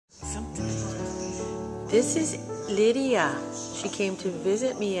This is Lydia. She came to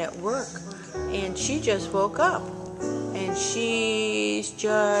visit me at work, and she just woke up. And she's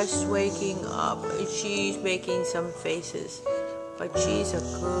just waking up. She's making some faces. But she's a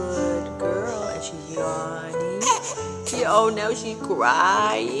good girl, and she's yawning. Oh, now she's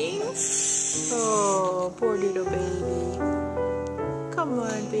crying. Oh, poor little baby. Come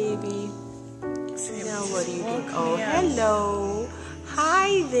on, baby. Now what are you doing? Oh, hello.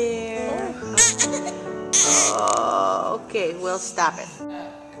 Hi there. Oh, okay, well, stop it.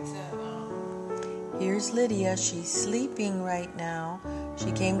 Here's Lydia. She's sleeping right now.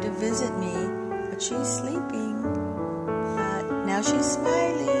 She came to visit me, but she's sleeping. Now she's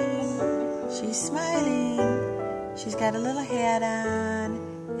smiling. She's smiling. She's got a little hat on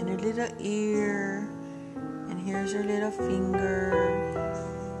and her little ear. And here's her little finger.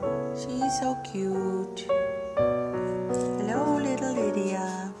 She's so cute. Hello, little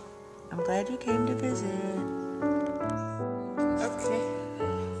Lydia. I'm glad you came to visit. Okay.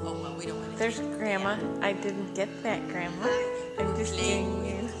 There's Grandma. I didn't get that, Grandma. I'm just doing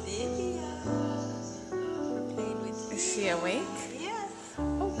it. Is she awake? Yes.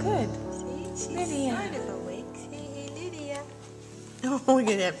 Oh, good. She's Lydia. sort of awake. Hey, Lydia. Oh, look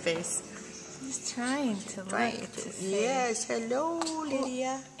at that face. She's trying to look to say. Yes. Hello,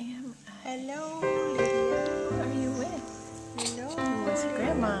 Lydia. Who am I? Hello, Lydia. Who are you with? Hello. It was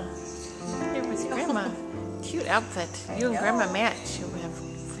Grandma. It was Grandma. Cute outfit. You and Grandma match. You have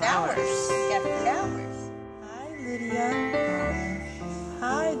flowers. Got flowers. Hi, Lydia.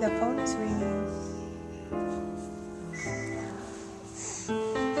 Hi, the phone is ringing.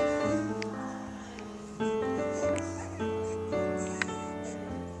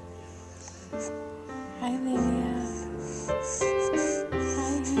 Hi, Lydia. Hi,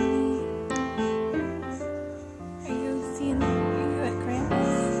 honey. Are you at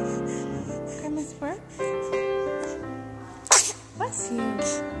Grandma's work? Bless you.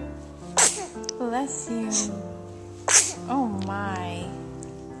 Bless you. Oh my.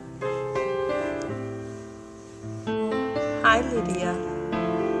 Hi, Lydia.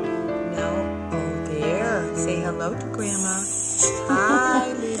 No. Oh, there. Say hello to Grandma.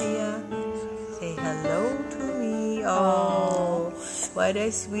 Hi, Lydia. Say hello to me. Oh, what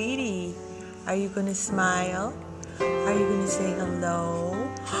a sweetie. Are you going to smile? Are you going to say hello?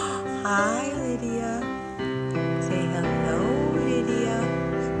 Hi, Lydia.